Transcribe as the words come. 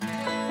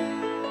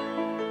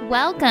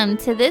Welcome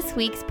to this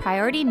week's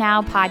Priority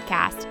Now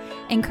podcast,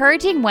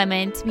 encouraging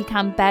women to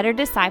become better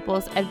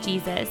disciples of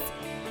Jesus.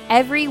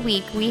 Every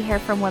week we hear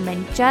from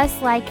women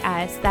just like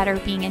us that are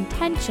being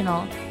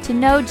intentional to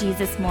know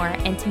Jesus more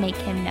and to make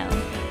him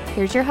known.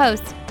 Here's your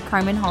host,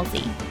 Carmen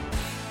Halsey.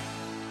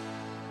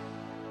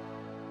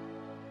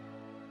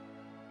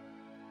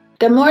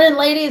 Good morning,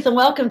 ladies, and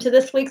welcome to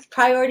this week's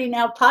Priority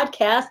Now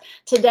podcast.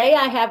 Today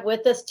I have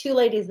with us two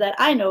ladies that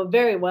I know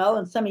very well,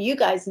 and some of you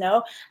guys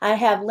know. I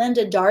have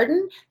Linda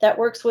Darden that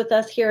works with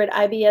us here at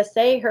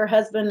IBSA. Her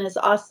husband is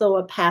also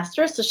a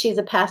pastor, so she's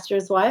a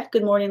pastor's wife.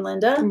 Good morning,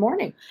 Linda. Good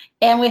morning.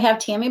 And we have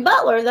Tammy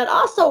Butler that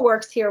also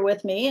works here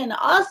with me and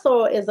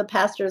also is a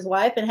pastor's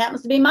wife and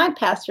happens to be my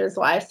pastor's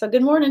wife. So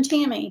good morning,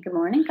 Tammy. Good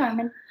morning,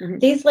 Carmen. Mm-hmm.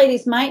 These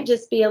ladies might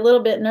just be a little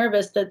bit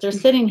nervous that they're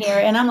sitting here.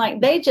 And I'm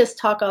like, they just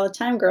talk all the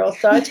time, girls.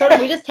 So I told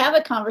them we just have a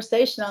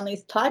conversation on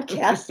these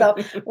podcasts. So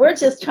we're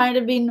just trying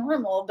to be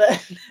normal.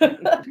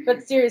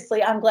 But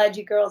seriously, I'm glad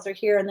you girls are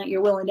here and that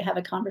you're willing to have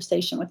a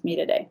conversation with me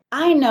today.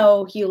 I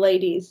know you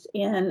ladies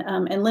and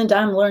Linda,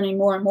 I'm learning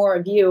more and more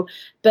of you.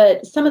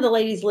 But some of the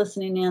ladies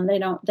listening in, they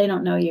don't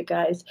know you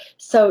guys.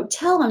 So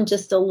tell them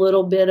just a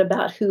little bit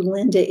about who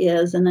Linda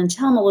is, and then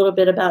tell them a little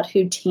bit about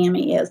who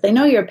Tammy is. They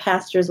know you're a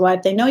pastor's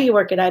wife. They know you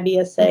work at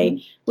IBSA.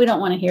 Mm-hmm. We don't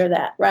want to hear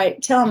that, right?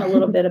 Tell them a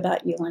little bit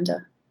about you,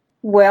 Linda.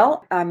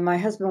 Well, my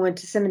husband went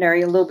to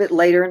seminary a little bit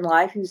later in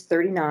life. He was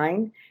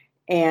 39,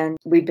 and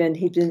he's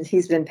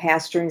been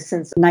pastoring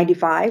since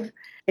 95.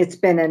 It's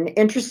been an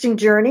interesting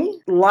journey.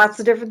 Lots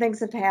of different things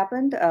have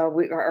happened.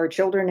 Our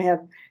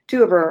children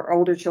two of our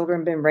older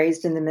children been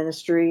raised in the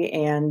ministry,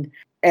 and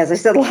as I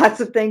said, lots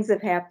of things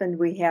have happened.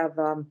 We have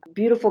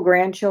beautiful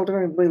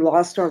grandchildren. We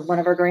lost one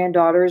of our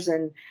granddaughters,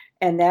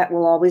 and that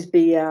will always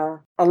be a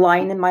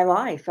line in my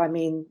life. I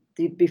mean,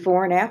 the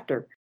before and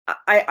after.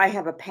 I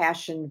have a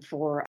passion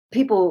for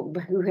people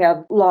who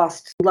have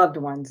lost loved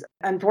ones.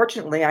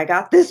 Unfortunately, I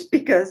got this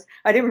because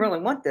I didn't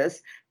really want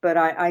this, but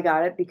I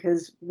got it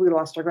because we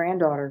lost our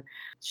granddaughter.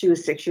 She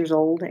was 6 years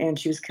old, and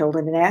she was killed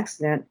in an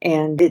accident,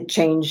 and it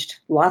changed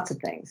lots of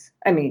things.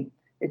 I mean,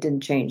 it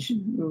didn't change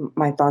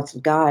my thoughts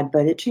of God,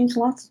 but it changed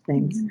lots of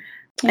things.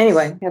 Mm-hmm.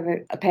 Anyway, I have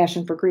a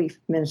passion for grief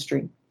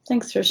ministry.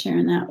 Thanks for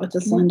sharing that with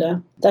us,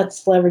 Linda.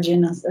 That's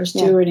leveraging us or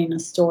stewarding a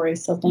story,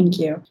 so thank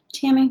you.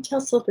 Tammy, tell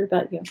us a little bit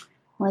about you.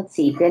 Let's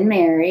see, been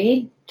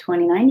married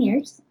 29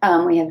 years.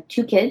 We have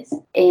 2 kids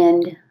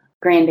and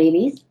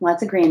grandbabies,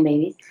 lots of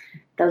grandbabies.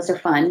 Those are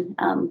fun,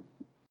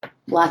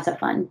 lots of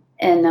fun.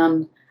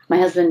 And my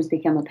husband's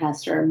become a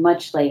pastor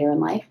much later in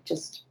life,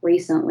 just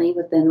recently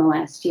within the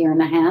last year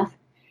and a half.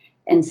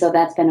 And so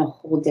that's been a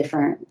whole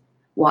different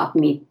walk,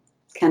 me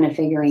kind of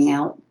figuring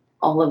out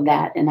all of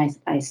that. And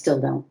I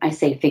still don't. I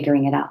say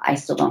figuring it out. I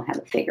still don't have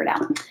it figured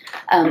out.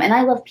 And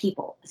I love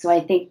people. So I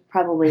think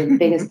probably the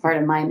biggest part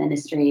of my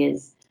ministry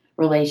is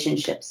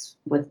relationships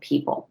with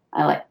people.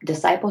 I like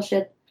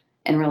discipleship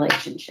and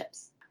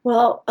relationships.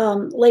 Well,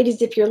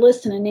 ladies, if you're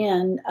listening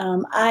in,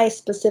 I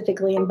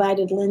specifically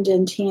invited Linda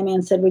and Tammy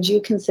and said, would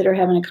you consider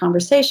having a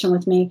conversation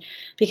with me?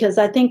 Because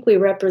I think we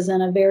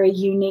represent a very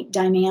unique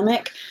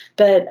dynamic,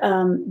 but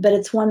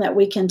it's one that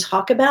we can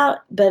talk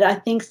about. But I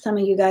think some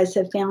of you guys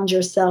have found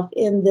yourself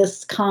in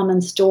this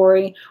common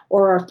story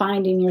or are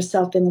finding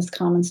yourself in this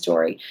common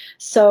story.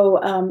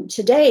 So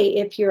today,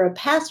 if you're a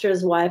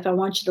pastor's wife, I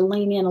want you to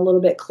lean in a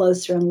little bit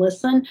closer and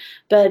listen.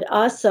 But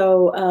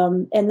also,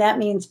 and that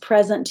means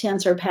present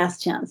tense or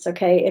past tense.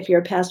 Okay, if you're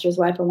a pastor's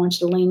wife, I want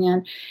you to lean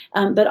in.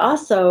 But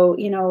also,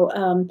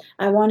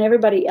 I want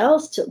everybody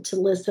else to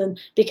listen,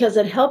 because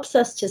it helps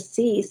us to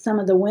see some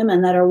of the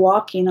women that are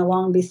walking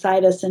along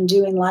beside us and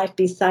doing life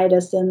beside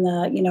us in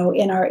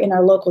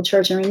our local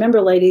church. And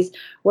remember, ladies,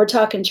 we're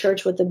talking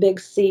church with a big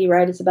C,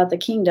 right? It's about the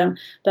kingdom.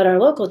 But our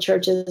local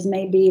churches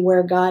may be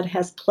where God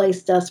has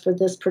placed us for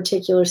this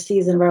particular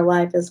season of our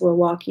life as we're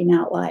walking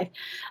out life.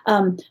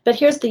 But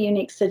here's the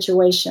unique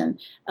situation.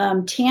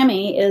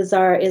 Tammy is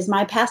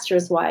my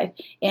pastor's wife,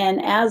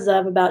 and as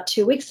of about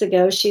 2 weeks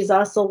ago, she's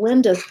also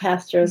Linda's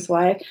pastor's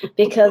wife,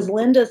 because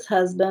Linda's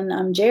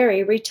husband,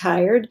 Jerry,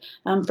 retired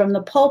from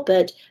the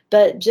pulpit,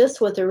 but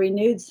just with a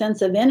renewed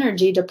sense of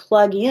energy to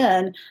plug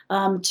in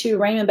to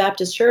Raymond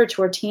Baptist Church,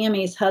 where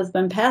Tammy's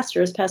husband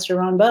pastors, Pastor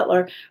Ron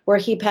Butler, where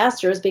he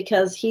pastors,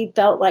 because he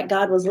felt like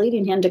God was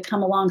leading him to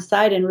come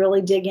alongside and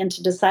really dig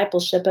into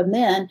discipleship of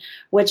men,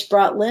 which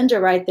brought Linda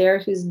right there,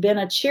 who's been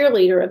a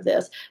cheerleader of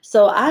this.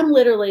 So I'm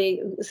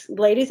literally,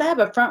 ladies, I have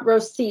a front row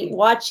seat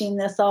watching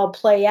this all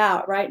play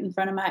out right in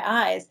front of my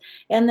eyes.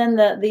 And then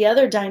the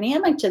other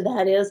dynamic to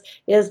that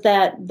is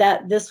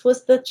that this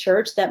was the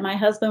church that my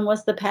husband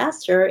was the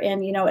pastor,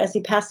 and as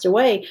he passed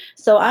away.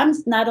 So I'm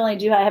not only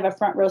do I have a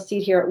front row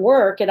seat here at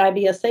work at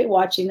IBSA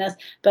watching this,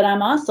 but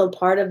I'm also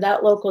part of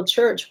that local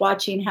church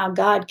watching how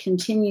God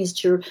continues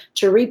to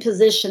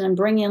reposition and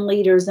bring in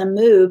leaders and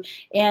move.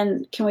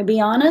 And can we be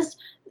honest?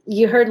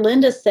 You heard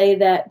Linda say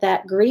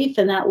that grief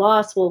and that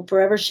loss will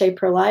forever shape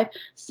her life.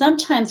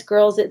 Sometimes,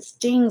 girls, it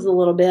stings a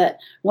little bit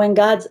when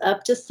God's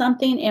up to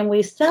something and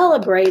we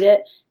celebrate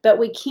it, but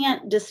we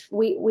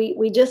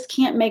just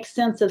can't make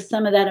sense of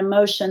some of that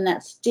emotion,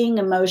 that sting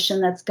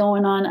emotion that's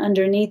going on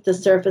underneath the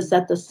surface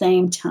at the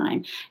same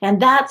time.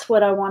 And that's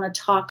what I want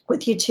to talk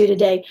with you two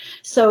today.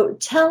 So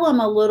tell them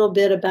a little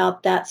bit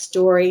about that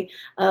story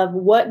of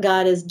what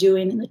God is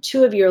doing in the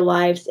two of your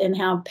lives and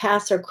how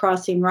paths are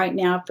crossing right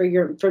now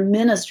for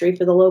ministry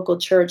for the local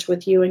church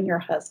with you and your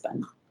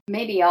husband.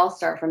 Maybe I'll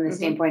start from the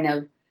standpoint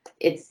of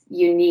it's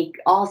unique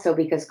also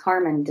because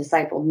Carmen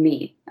discipled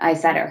me. I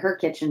sat at her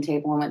kitchen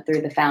table and went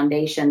through the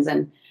foundations,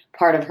 and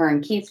part of her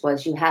and Keith's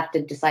was you have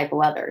to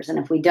disciple others. And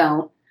if we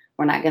don't,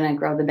 we're not going to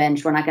grow the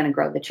bench. We're not going to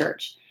grow the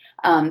church.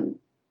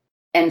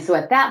 And so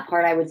at that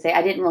part, I would say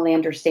I didn't really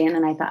understand.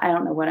 And I thought, I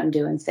don't know what I'm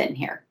doing sitting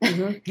here.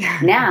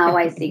 Now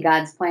I see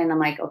God's plan. I'm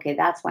like, okay,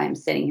 that's why I'm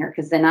sitting here.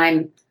 Because then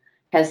I'm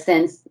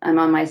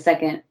on my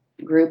second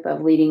group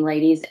of leading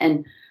ladies.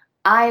 And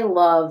I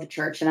love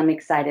church and I'm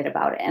excited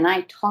about it. And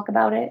I talk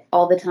about it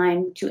all the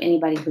time to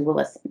anybody who will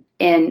listen.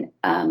 And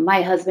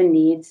my husband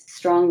needs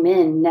strong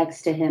men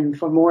next to him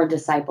for more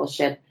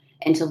discipleship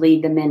and to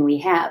lead the men we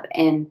have.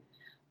 And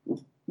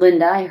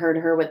Linda, I heard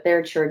her with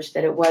their church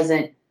that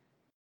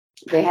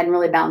they hadn't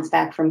really bounced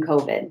back from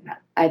COVID,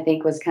 I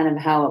think was kind of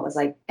how it was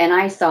like. And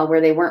I saw where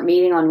they weren't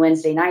meeting on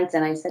Wednesday nights.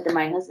 And I said to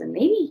my husband,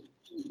 maybe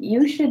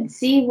you should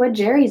see what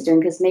Jerry's doing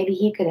because maybe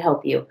he could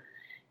help you.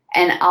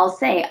 And I'll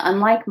say,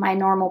 unlike my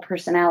normal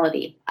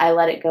personality, I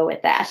let it go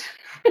at that.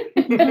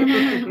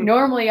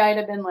 Normally, I'd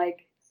have been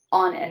like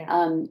on it.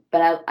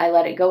 But I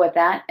let it go at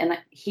that. And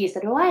he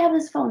said, well, I have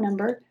his phone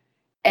number.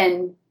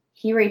 And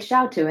he reached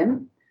out to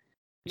him.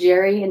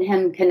 Jerry and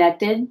him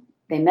connected.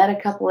 They met a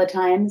couple of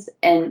times.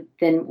 And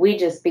then we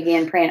just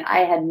began praying. I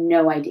had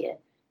no idea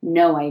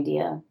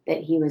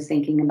that he was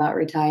thinking about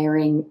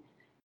retiring.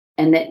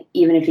 And that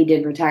even if he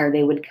did retire,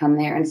 they would come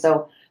there. And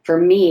so for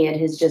me, it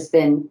has just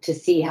been to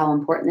see how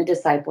important the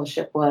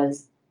discipleship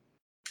was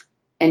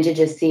and to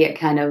just see it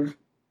kind of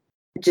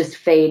just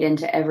fade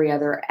into every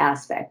other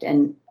aspect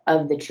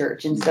of the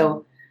church. And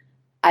so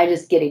I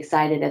just get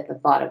excited at the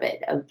thought of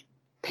it, of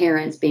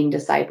parents being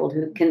discipled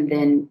who can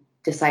then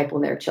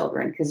disciple their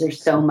children because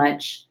there's so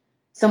much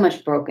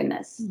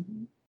brokenness.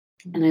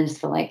 And I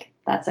just feel like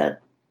that's a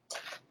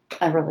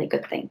really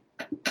good thing.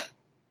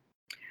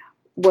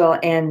 Well,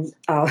 and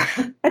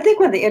I think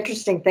one of the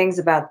interesting things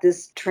about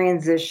this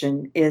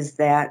transition is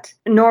that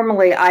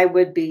normally I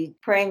would be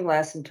praying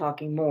less and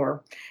talking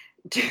more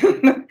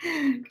to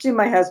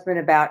my husband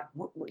about,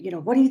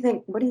 what do you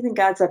think? What do you think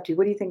God's up to?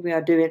 What do you think we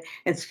ought to do? And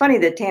it's funny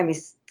that Tammy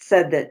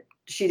said that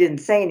she didn't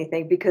say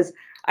anything because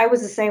I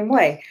was the same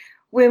way.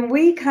 When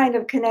we kind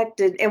of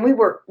connected, and we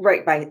were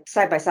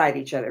side by side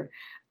each other,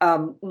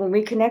 when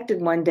we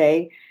connected one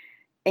day,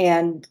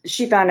 and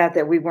she found out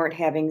that we weren't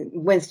having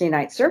Wednesday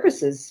night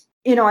services.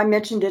 I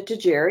mentioned it to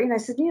Jerry, and I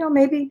said,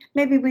 maybe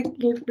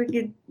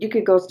you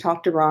could go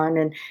talk to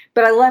Ron,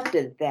 but I left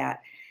it at that.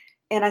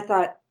 And I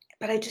thought,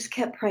 but I just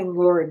kept praying,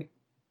 Lord,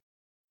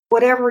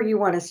 whatever you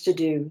want us to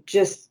do,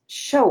 just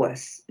show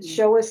us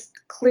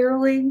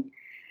clearly,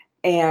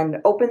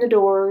 and open the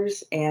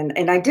doors.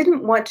 And I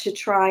didn't want to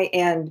try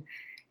and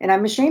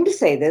I'm ashamed to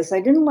say this,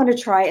 I didn't want to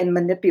try and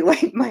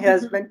manipulate my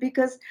husband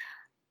because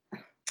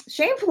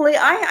shamefully,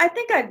 I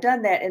think I've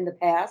done that in the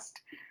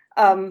past.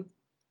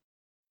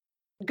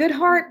 Good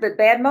heart, but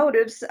bad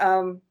motives.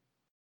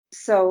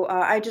 So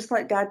I just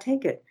let God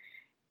take it.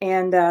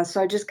 And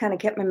so I just kind of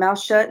kept my mouth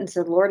shut and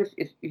said, Lord,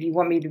 if you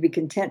want me to be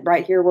content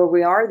right here where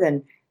we are,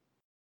 then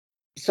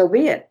so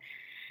be it.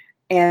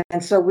 And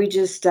so we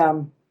just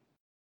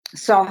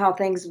saw how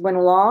things went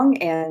along,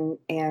 and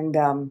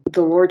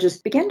the Lord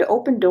just began to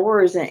open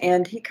doors,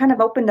 and he kind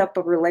of opened up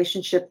a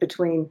relationship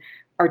between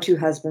our two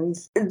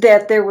husbands,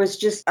 that there was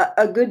just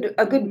a good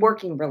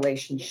working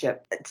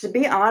relationship. To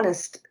be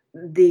honest,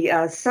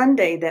 the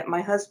Sunday that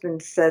my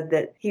husband said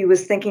that he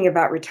was thinking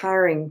about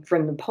retiring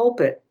from the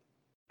pulpit,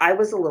 I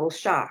was a little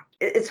shocked.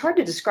 It's hard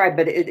to describe,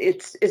 but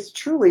it's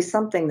truly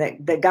something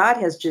that God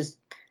has just,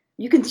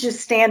 you can just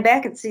stand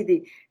back and see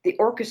the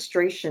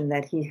orchestration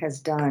that he has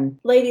done.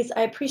 Ladies,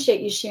 I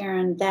appreciate you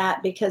sharing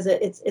that because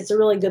it's a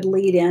really good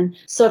lead in.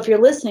 So if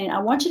you're listening, I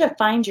want you to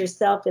find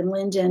yourself in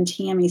Linda and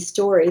Tammy's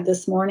story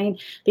this morning,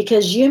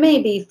 because you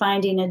may be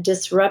finding a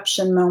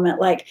disruption moment,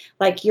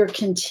 like you're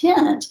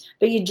content,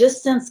 but you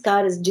just sense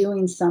God is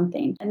doing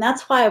something. And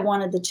that's why I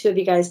wanted the two of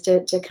you guys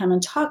to come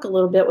and talk a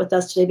little bit with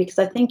us today, because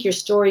I think your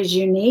story is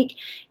unique.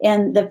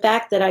 And the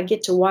fact that I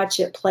get to watch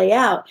it play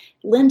out,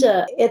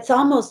 Linda, it's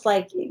almost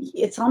like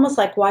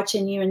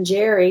watching you and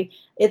Jerry.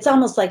 It's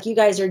almost like you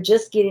guys are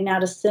just getting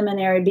out of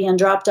seminary, being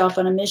dropped off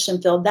on a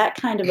mission field. That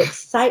kind of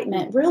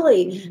excitement,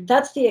 really,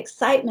 that's the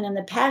excitement and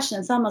the passion.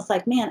 It's almost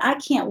like, man, I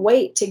can't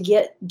wait to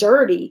get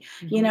dirty,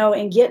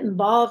 and get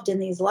involved in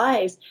these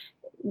lives.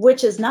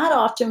 which is not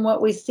often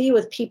what we see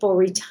with people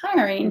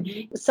retiring.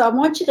 Mm-hmm. So I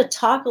want you to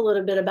talk a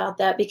little bit about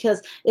that,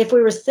 because if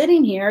we were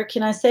sitting here,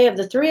 can I say of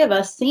the three of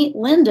us,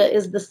 Linda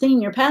is the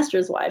senior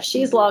pastor's wife.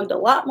 She's Mm-hmm. logged a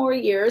lot more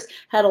years,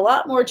 had a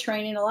lot more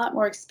training, a lot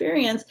more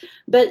experience,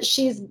 but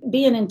she's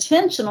being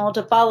intentional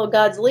to follow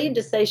God's lead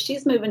to say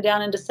she's moving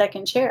down into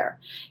second chair.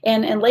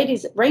 And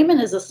ladies,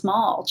 Raymond is a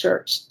small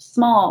church.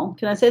 Small.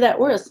 Can I say that?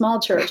 We're a small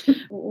church.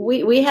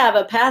 We have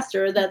a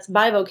pastor that's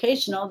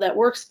bivocational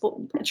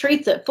that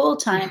treats it full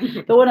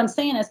time. But what I'm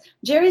saying is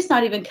Jerry's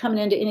not even coming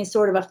into any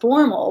sort of a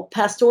formal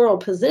pastoral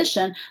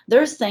position.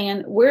 They're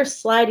saying we're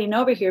sliding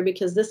over here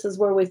because this is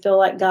where we feel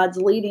like God's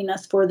leading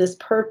us for this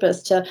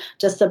purpose, to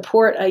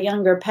support a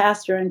younger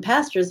pastor and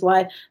pastor's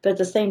wife, but at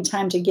the same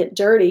time to get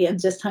dirty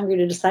and just hungry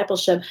to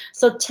discipleship.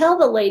 So tell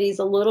the ladies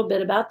a little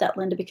bit about that,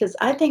 Linda, because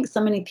I think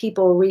so many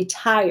people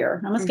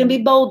retire. I'm just going to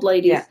be bold,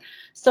 ladies. Yeah.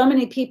 So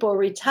many people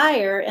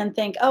retire and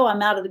think, oh,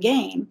 I'm out of the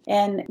game.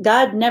 And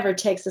God never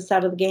takes us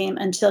out of the game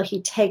until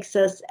he takes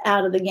us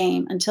out of the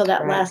game, until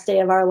that last day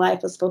of our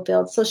life is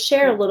fulfilled. So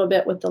share a little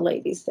bit with the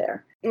ladies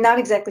there. Not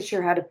exactly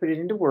sure how to put it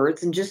into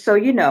words. And just so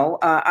you know,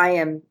 I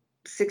am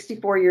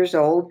 64 years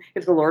old.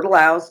 If the Lord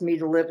allows me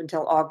to live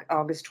until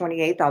August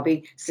 28th, I'll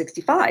be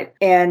 65.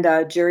 And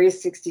Jerry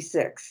is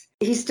 66.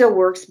 He still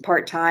works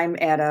part-time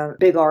at a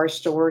big R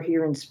store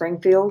here in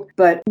Springfield,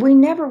 but we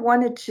never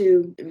wanted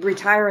to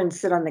retire and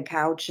sit on the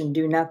couch and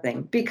do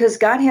nothing, because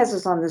God has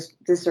us on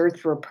this earth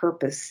for a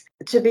purpose.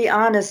 To be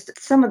honest,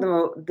 some of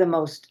the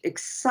most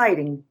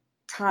exciting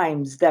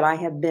times that I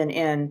have been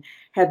in,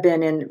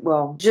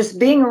 well, just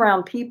being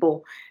around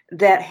people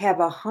that have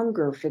a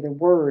hunger for the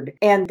word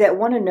and that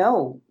want to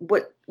know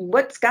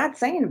what's God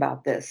saying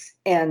about this,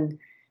 and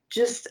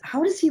just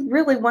how does he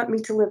really want me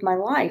to live my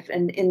life?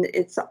 And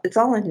it's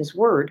all in his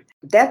word.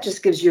 That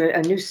just gives you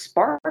a new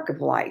spark of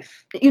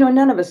life.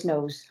 None of us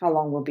knows how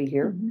long we'll be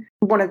here.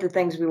 Mm-hmm. One of the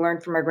things we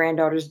learned from our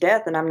granddaughter's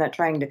death, and I'm not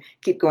trying to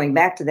keep going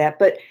back to that,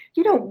 but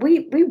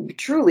we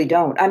truly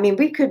don't. I mean,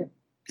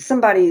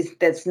 somebody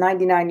that's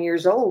 99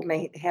 years old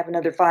may have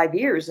another 5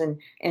 years,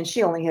 and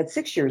she only had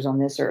 6 years on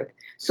this earth.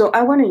 So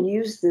I want to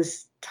use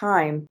this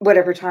time,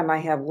 whatever time I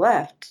have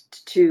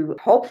left, to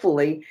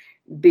hopefully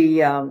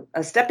be a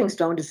stepping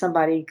stone to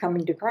somebody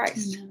coming to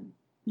Christ. Amen.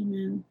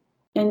 Amen.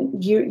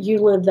 And you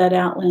live that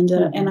out,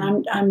 Linda.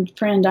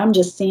 Mm-hmm. And I'm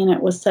just seeing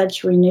it with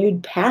such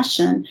renewed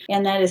passion.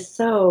 And that is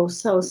so,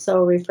 so,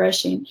 so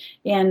refreshing.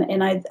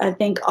 And I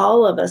think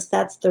all of us,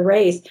 that's the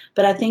race.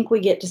 But I think we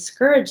get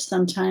discouraged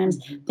sometimes,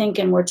 mm-hmm.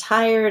 thinking we're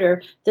tired,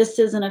 or this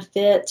isn't a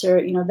fit,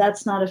 or,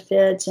 that's not a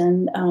fit.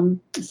 And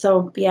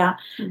so, yeah.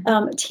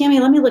 Mm-hmm. Tammy,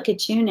 let me look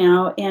at you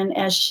now. And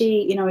as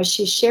she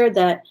shared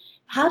that,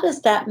 how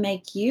does that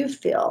make you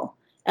feel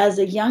as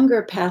a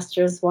younger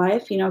pastor's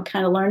wife,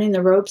 kind of learning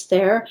the ropes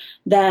there,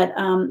 that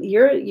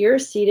you're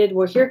seated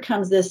where here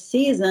comes this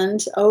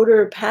seasoned,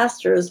 older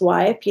pastor's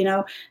wife,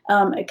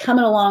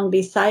 coming along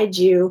beside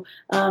you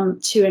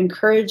to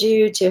encourage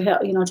you, to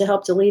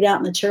help to lead out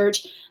in the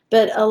church.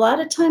 But a lot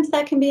of times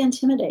that can be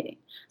intimidating.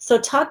 So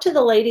talk to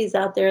the ladies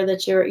out there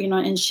that you're,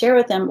 and share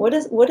with them, what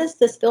does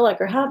this feel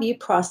like, or how have you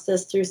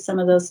processed through some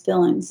of those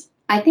feelings?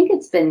 I think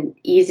it's been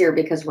easier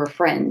because we're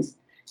friends.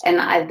 And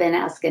I've been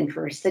asking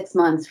for 6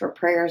 months for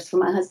prayers for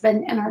my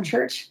husband and our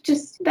church.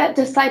 Just that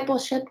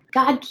discipleship.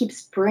 God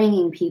keeps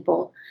bringing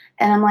people.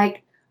 And I'm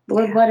like,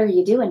 Lord, what are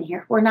you doing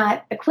here? We're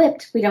not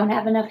equipped. We don't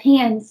have enough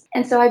hands.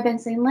 And so I've been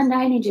saying, Linda,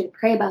 I need you to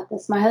pray about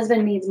this. My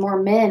husband needs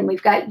more men.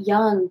 We've got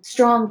young,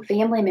 strong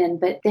family men,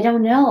 but they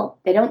don't know.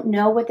 They don't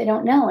know what they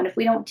don't know. And if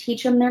we don't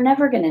teach them, they're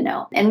never going to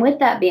know. And with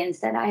that being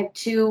said, I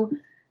have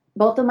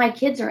both of my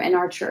kids are in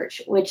our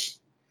church, which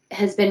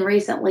has been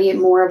recently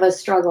more of a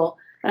struggle.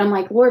 But I'm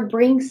like, Lord,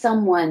 bring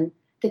someone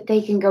that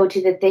they can go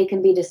to, that they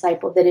can be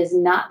discipled, that is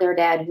not their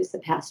dad who's the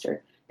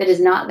pastor, that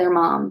is not their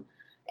mom,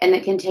 and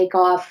that can take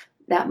off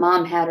that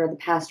mom hat or the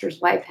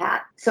pastor's wife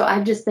hat. So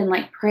I've just been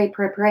like, pray.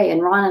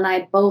 And Ron and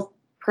I both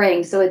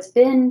praying. So it's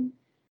been,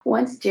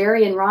 once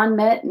Jerry and Ron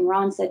met, and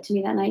Ron said to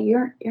me that night,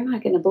 you're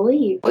not going to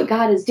believe what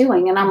God is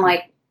doing. And I'm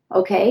like,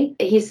 okay.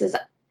 He says,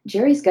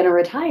 Jerry's going to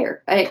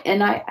retire.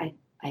 I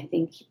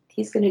think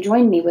he's going to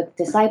join me with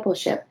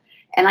discipleship.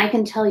 And I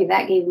can tell you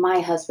that gave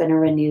my husband a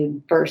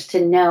renewed burst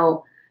to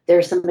know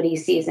there's somebody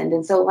seasoned.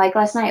 And so like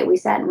last night, we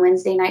sat in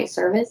Wednesday night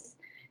service,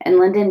 and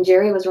Linda and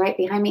Jerry was right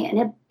behind me.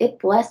 And it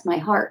blessed my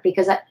heart,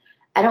 because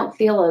I don't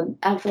feel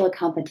a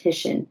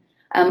competition.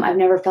 I've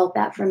never felt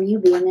that from you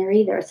being there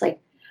either. It's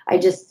like,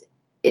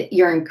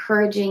 you're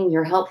encouraging,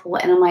 you're helpful.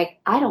 And I'm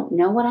like, I don't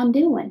know what I'm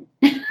doing.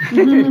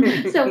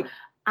 So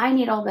I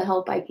need all the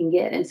help I can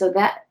get. And so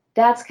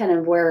that's kind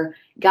of where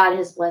God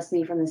has blessed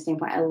me from the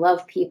standpoint. I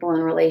love people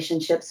and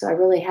relationships, so I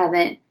really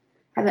haven't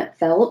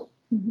felt,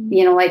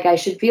 mm-hmm. Like I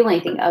should feel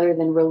anything other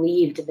than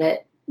relieved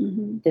that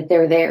mm-hmm. that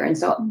they're there. And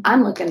so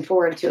I'm looking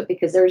forward to it,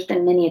 because there's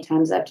been many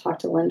times I've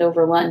talked to Linda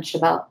over lunch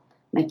about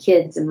my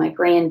kids and my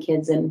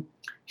grandkids, and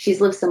she's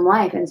lived some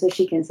life, and so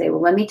she can say,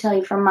 well, let me tell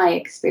you from my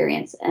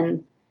experience.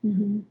 And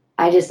mm-hmm.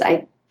 I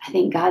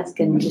think God's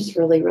going to just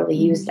really, really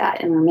use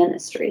that in our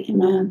ministry.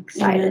 And I'm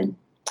excited. Amen.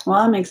 Well,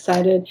 I'm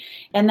excited.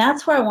 And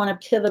that's where I want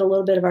to pivot a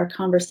little bit of our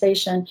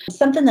conversation.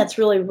 Something that's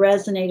really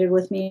resonated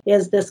with me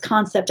is this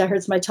concept I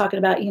heard somebody talking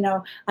about,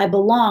 I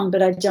belong,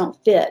 but I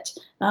don't fit.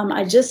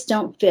 I just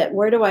don't fit.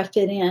 Where do I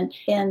fit in?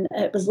 And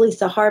it was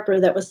Lisa Harper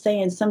that was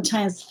saying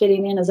sometimes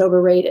fitting in is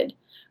overrated.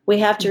 We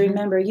have to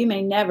remember you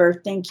may never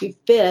think you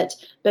fit,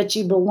 but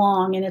you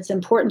belong. And it's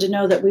important to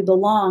know that we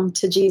belong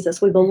to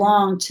Jesus. We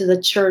belong to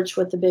the church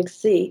with the big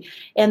C.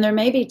 And there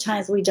may be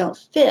times we don't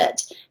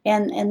fit.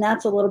 And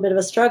that's a little bit of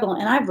a struggle.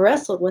 And I've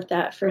wrestled with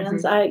that,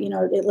 friends.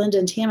 Linda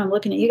and Tam, I'm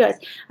looking at you guys.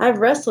 I've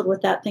wrestled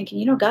with that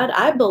thinking, God,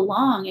 I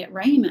belong at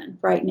Raymond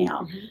right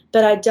now,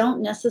 but I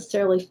don't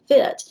necessarily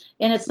fit.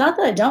 And it's not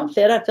that I don't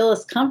fit. I feel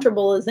as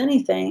comfortable as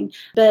anything.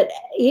 But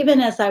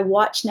even as I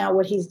watch now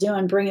what he's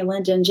doing, bringing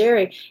Linda and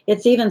Jerry,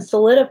 it's even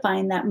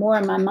solidifying that more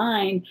in my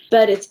mind.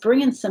 But it's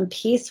bringing some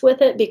peace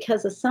with it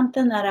because of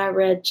something that I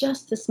read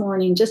just this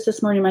morning.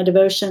 My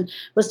devotion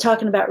was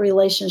talking about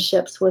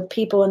relationships with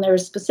people, and they were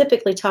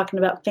specifically talking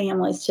about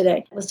families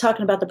today. I was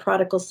talking about the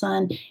prodigal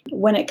son.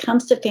 When it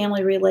comes to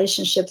family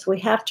relationships,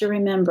 we have to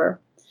remember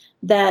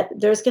that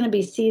there's going to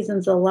be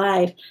seasons of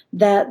life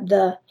that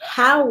the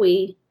how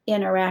we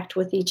interact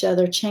with each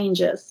other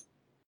changes,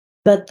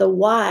 but the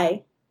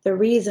why, the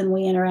reason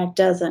we interact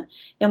doesn't.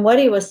 And what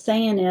he was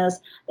saying is,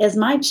 as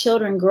my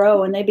children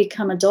grow and they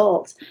become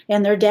adults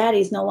and their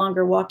daddies no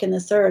longer walk in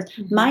this earth,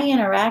 my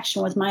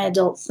interaction with my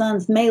adult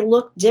sons may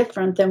look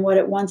different than what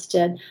it once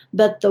did,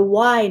 but the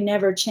why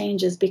never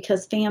changes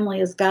because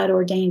family as God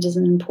ordained is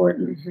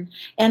important.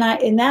 And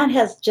that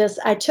has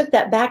I took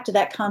that back to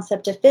that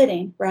concept of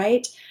fitting,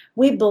 right?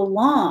 We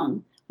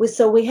belong.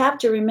 So we have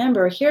to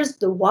remember, here's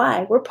the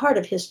why. We're part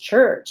of his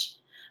church.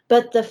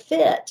 But the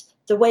fit,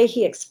 the way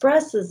he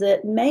expresses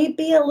it, may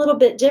be a little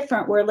bit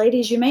different, where,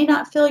 ladies, you may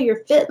not feel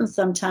you're fitting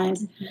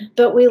sometimes,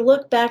 but we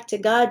look back to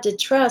God to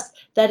trust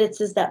that it's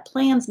as that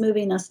plan's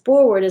moving us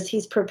forward, as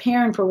he's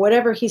preparing for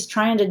whatever he's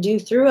trying to do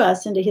through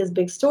us into his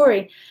big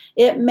story.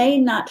 It may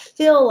not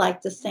feel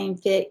like the same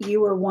fit you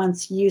were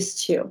once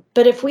used to.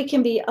 But if we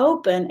can be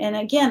open, and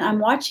again, I'm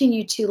watching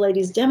you two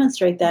ladies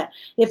demonstrate that,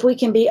 if we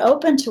can be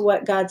open to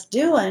what God's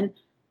doing,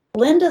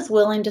 Linda's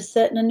willing to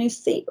sit in a new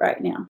seat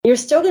right now. You're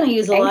still going to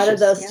use a lot of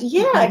those.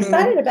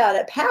 Excited about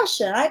it.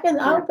 Passion.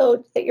 I'll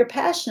go that you're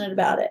passionate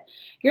about it.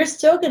 You're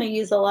still going to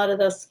use a lot of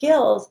those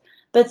skills,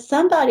 but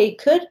somebody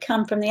could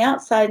come from the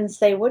outside and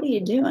say, what are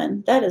you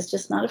doing? That is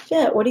just not a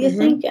fit. What are you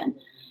thinking?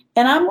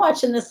 And I'm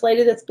watching this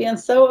lady that's being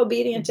so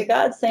obedient to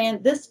God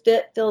saying, this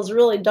fit feels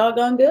really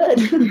doggone good.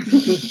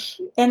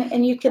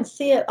 and you can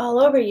see it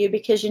all over you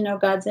because you know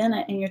God's in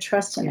it and you're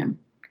trusting him.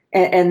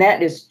 And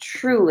that is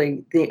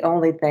truly the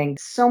only thing.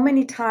 So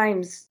many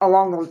times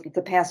along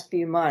the past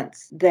few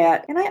months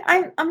that, and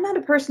I'm not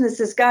a person that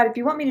says, God, if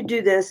you want me to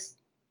do this,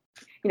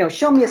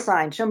 show me a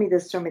sign, show me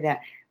this, show me that.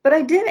 But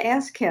I did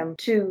ask him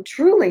to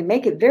truly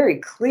make it very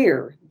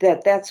clear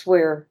that that's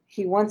where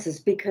he wants us,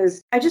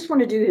 because I just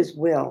want to do his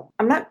will.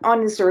 I'm not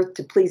on this earth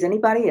to please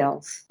anybody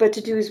else, but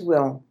to do his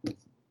will.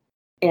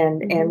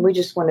 And we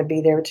just want to be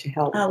there to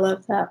help. I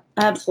love that.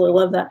 I absolutely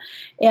love that.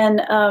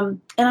 And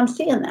I'm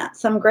seeing that.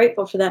 So I'm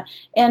grateful for that.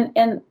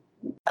 And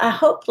I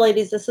hope,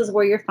 ladies, this is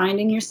where you're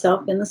finding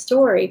yourself in the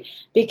story,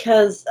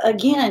 because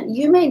again,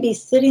 you may be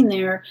sitting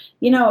there,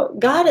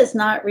 God has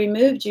not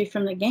removed you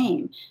from the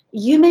game.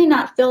 You may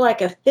not feel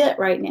like a fit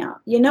right now.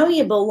 You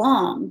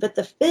belong, but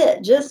the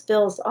fit just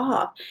feels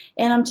off.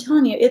 And I'm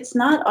telling you, it's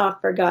not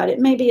off for God. It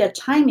may be a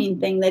timing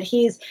thing that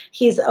he's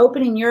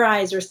opening your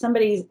eyes or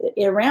somebody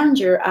around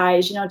your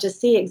eyes, to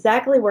see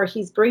exactly where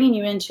he's bringing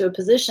you into a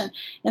position.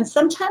 And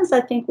sometimes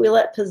I think we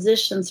let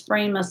positions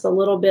frame us a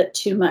little bit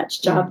too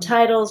much. Job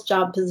titles,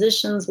 job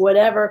positions,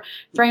 whatever,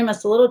 frame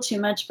us a little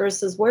too much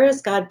versus where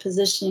is God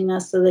positioning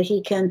us so that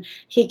he can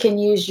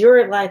use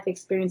your life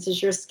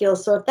experiences, your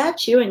skills. So if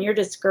that's you and you're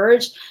discouraged,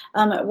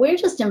 we're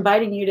just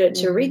inviting you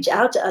to reach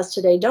out to us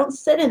today. Don't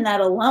sit in that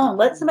alone.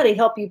 Let somebody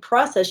help you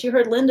process. You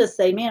heard Linda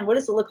say, man, what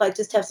does it look like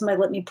just to have somebody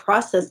let me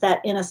process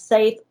that in a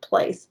safe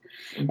place?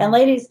 And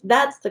ladies,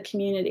 that's the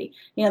community.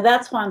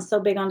 That's why I'm so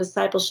big on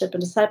discipleship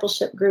and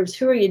discipleship groups.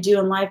 Who are you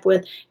doing life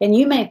with? And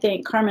you may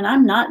think, Carmen,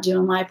 I'm not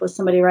doing life with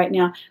somebody right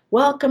now.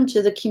 Welcome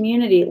to the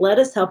community. Let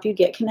us help you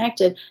get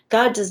connected.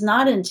 God does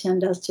not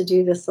intend us to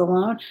do this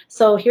alone.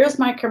 So here's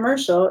my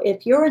commercial.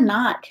 If you're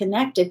not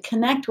connected,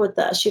 connect with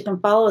us. You can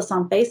follow us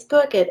on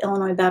Facebook at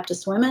Illinois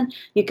Baptist Women.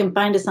 You can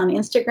find us on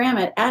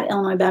Instagram at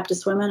Illinois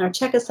Baptist Women, or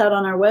check us out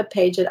on our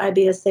webpage at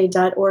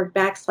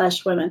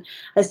ibsa.org/women.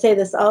 I say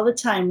this all the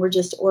time. We're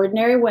just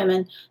ordinary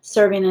women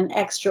serving an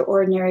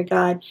extraordinary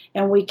God,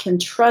 and we can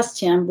trust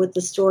him with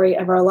the story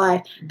of our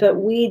life. But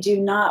we do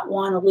not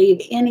want to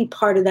leave any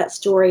part of that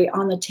story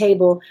on the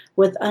table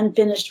with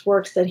unfinished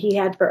works that he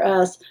had for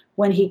us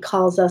when he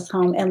calls us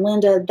home. And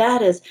Linda,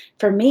 that is,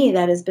 for me,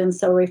 that has been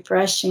so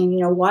refreshing,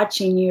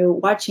 watching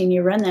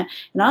you run that.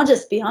 And I'll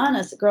just be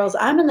honest, girls,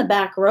 I'm in the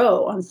back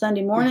row on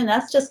Sunday morning.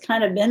 That's just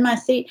kind of been my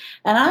seat.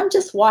 And I'm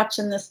just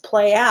watching this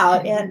play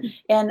out.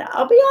 And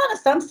I'll be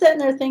honest, I'm sitting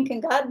there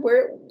thinking, God,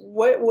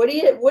 what are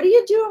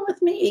you doing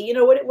with me?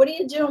 What are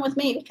you doing with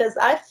me? Because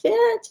I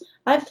fit,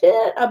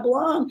 I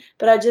belong.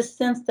 But I just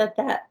sense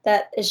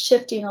that is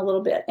shifting a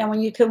little bit. And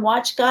when you can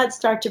watch God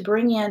start to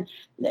bring in,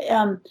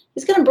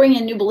 he's going to bring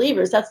in new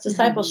believers. That's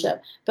discipleship.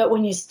 Mm-hmm. But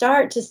when you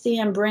start to see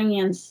him bring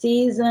in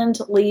seasoned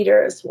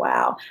leaders,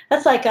 wow,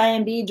 that's like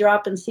IMB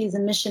dropping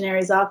seasoned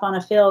missionaries off on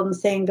a field and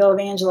saying, go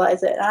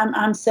evangelize it.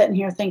 I'm sitting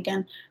here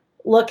thinking,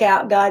 look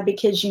out, God,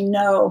 because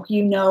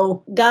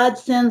God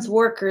sends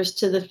workers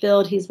to the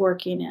field he's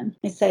working in.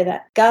 Let me say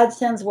that. God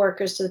sends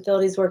workers to the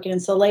field he's working in.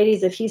 So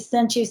ladies, if he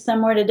sent you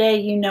somewhere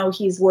today,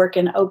 he's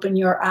working. Open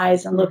your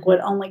eyes and look what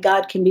only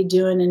God can be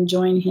doing and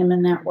join him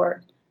in that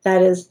work.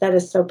 That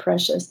is so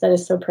precious. That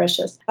is so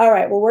precious. All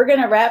right. Well, we're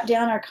going to wrap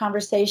down our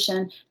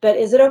conversation, but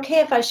is it okay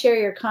if I share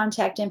your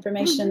contact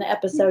information in the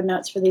episode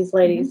notes for these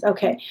ladies?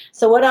 Okay.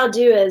 So what I'll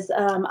do is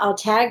I'll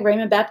tag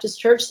Raymond Baptist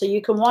Church so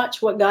you can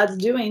watch what God's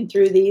doing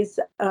through these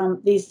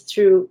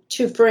through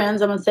two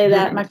friends. I'm going to say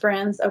that, my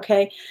friends.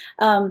 Okay.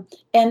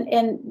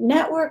 And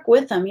network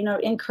with them,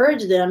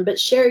 encourage them, but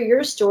share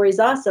your stories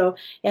also.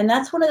 And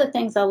that's one of the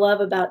things I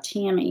love about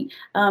Tammy.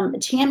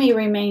 Tammy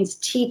remains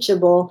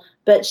teachable,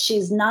 but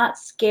she's not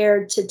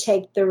scared to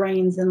take the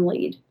reins and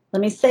lead.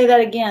 Let me say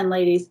that again,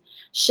 ladies.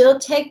 She'll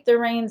take the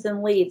reins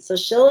and lead. So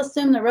she'll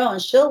assume the role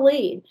and she'll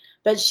lead,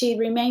 but she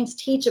remains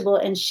teachable,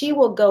 and she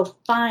will go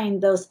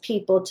find those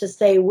people to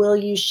say, will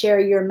you share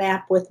your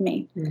map with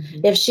me?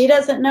 Mm-hmm. If she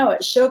doesn't know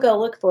it, she'll go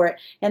look for it.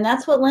 And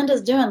that's what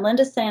Linda's doing.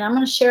 Linda's saying, I'm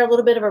going to share a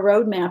little bit of a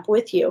roadmap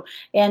with you.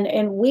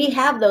 And we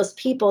have those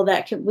people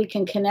that we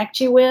can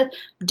connect you with.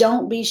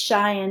 Don't be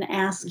shy in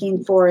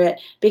asking for it,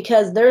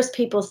 because there's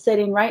people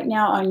sitting right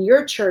now on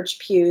your church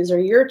pews or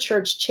your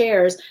church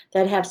chairs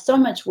that have so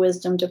much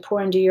wisdom to pour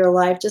into your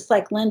life, just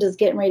like Linda's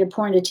getting ready to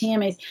pour into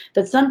Tammy's.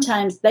 But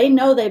sometimes they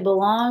know they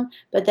belong,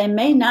 but they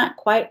may not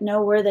quite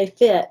know where they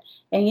fit.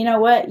 And you know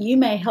what? You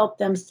may help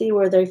them see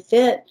where they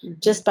fit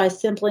just by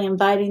simply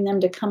inviting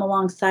them to come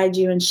alongside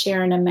you and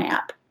sharing a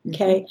map.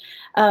 Okay.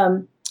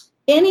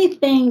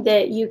 Anything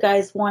that you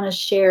guys want to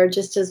share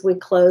just as we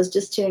close,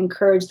 just to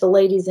encourage the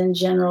ladies in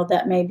general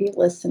that may be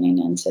listening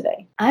in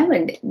today?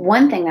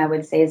 One thing I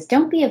would say is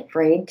don't be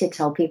afraid to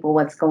tell people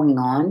what's going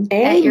on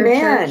at your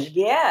church.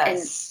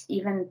 Yes. And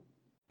even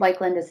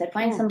like Linda said,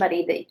 find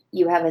somebody that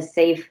you have a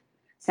safe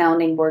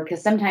sounding board,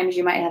 because sometimes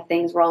you might have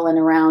things rolling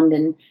around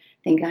and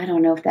think, I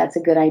don't know if that's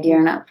a good idea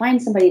or not.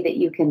 Find somebody that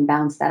you can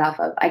bounce that off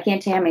of. I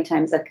can't tell how many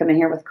times I've come in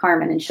here with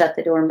Carmen and shut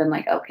the door and been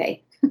like,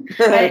 okay,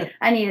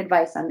 I need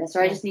advice on this,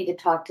 or I just need to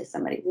talk to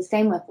somebody. The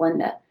same with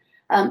Linda.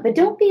 But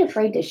don't be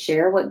afraid to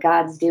share what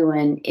God's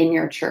doing in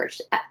your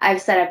church.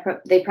 I've said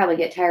they probably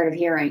get tired of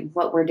hearing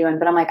what we're doing,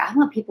 but I'm like, I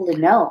want people to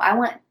know. I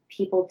want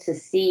people to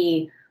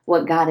see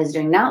what God is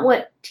doing, not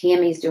what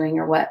Tammy's doing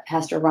or what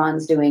Pastor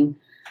Ron's doing.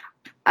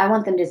 I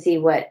want them to see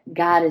what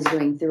God is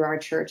doing through our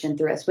church and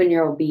through us when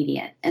you're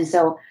obedient. And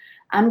so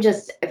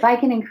if I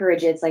can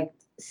encourage it, it's like,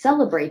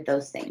 celebrate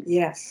those things.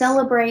 Yes.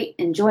 Celebrate,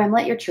 enjoy them.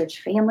 Let your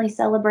church family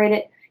celebrate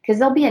it, because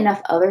there'll be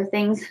enough other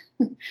things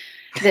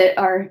that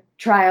are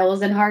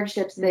trials and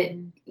hardships that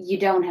you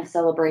don't have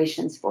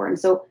celebrations for. And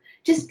so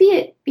just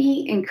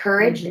be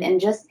encouraged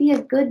and just be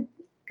a good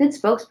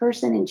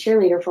spokesperson and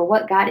cheerleader for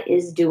what God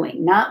is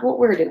doing, not what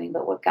we're doing,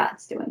 but what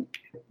God's doing.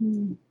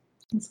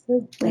 That's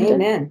good.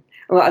 Amen.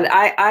 Well,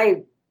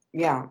 I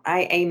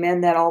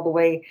amen that all the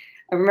way.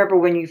 I remember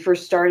when you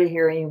first started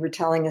here and you were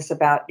telling us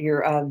about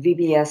your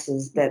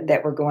VBSs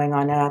that were going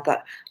on, and I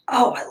thought,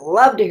 oh, I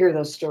love to hear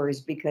those stories,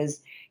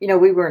 because,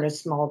 we were in a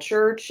small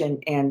church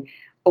and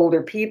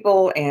older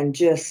people, and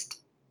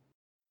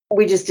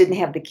we just didn't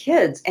have the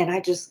kids. And I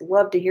just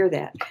love to hear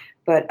that.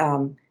 But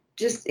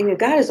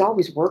God is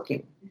always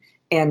working.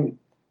 And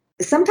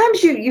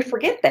sometimes you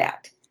forget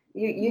that.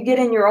 You get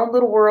in your own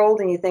little world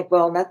and you think,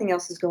 well, nothing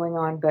else is going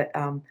on. But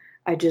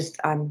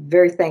I'm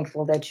very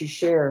thankful that you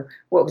share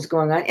what was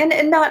going on.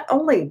 And not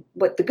only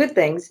but the good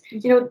things,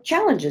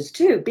 challenges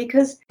too,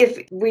 because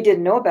if we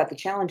didn't know about the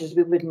challenges,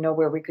 we wouldn't know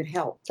where we could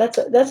help. That's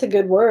a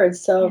good word.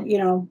 So,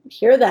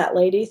 hear that,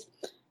 ladies.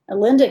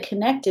 Linda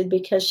connected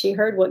because she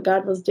heard what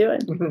God was doing.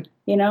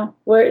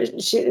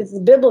 It's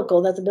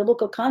biblical. That's a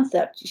biblical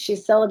concept. She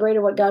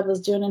celebrated what God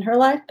was doing in her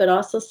life, but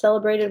also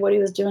celebrated what he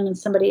was doing in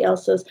somebody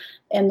else's.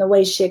 And the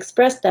way she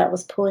expressed that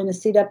was pulling a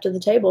seat up to the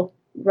table.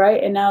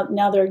 Right. And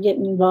now they're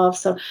getting involved.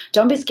 So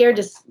don't be scared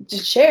to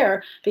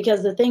share,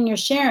 because the thing you're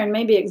sharing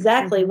may be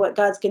exactly what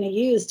God's going to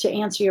use to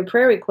answer your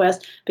prayer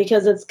request,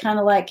 because it's kind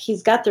of like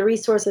he's got the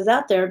resources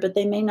out there, but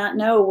they may not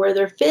know where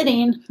they're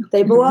fitting.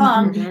 They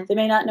belong. They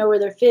may not know where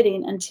they're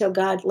fitting until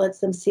God lets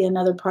them see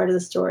another part of the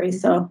story.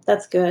 So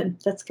that's good.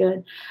 That's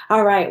good.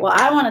 All right. Well,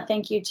 I want to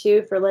thank you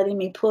too for letting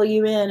me pull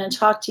you in and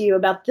talk to you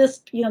about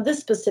this, this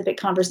specific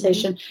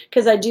conversation,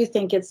 because I do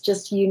think it's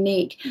just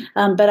unique.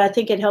 But I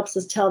think it helps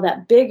us tell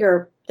that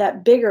bigger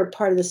that bigger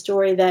part of the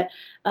story that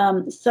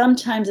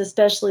sometimes,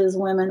 especially as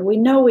women, we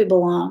know we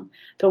belong,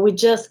 but we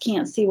just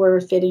can't see where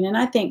we're fitting. And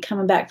I think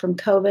coming back from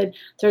COVID,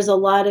 there's a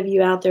lot of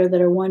you out there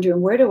that are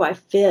wondering, where do I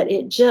fit?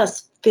 It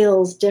just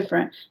feels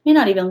different. It may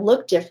not even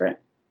look different.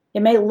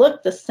 It may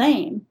look the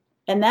same.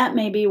 And that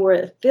may be where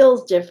it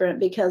feels different,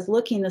 because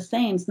looking the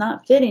same is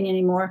not fitting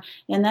anymore.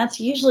 And that's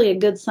usually a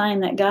good sign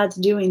that God's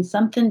doing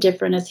something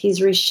different as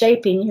he's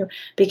reshaping you,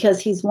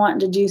 because he's wanting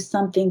to do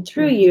something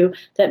through you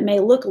that may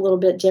look a little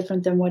bit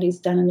different than what he's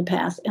done in the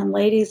past. And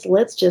ladies,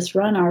 let's just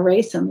run our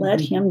race and let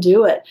him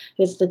do it.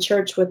 It's the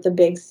church with the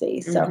big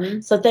C.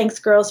 So thanks,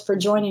 girls, for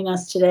joining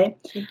us today.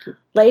 Thank you.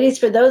 Ladies,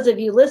 for those of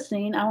you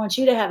listening, I want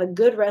you to have a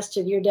good rest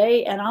of your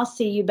day, and I'll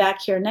see you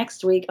back here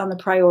next week on the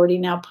Priority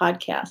Now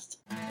podcast.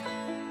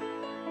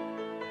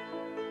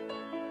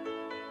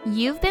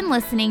 You've been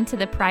listening to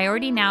the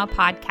Priority Now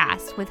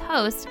podcast with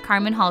host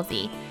Carmen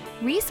Halsey.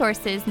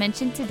 Resources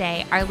mentioned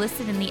today are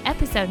listed in the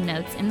episode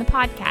notes in the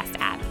podcast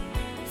app.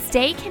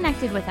 Stay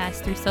connected with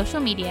us through social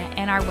media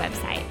and our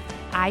website,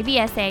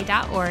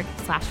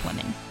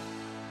 ibsa.org/women.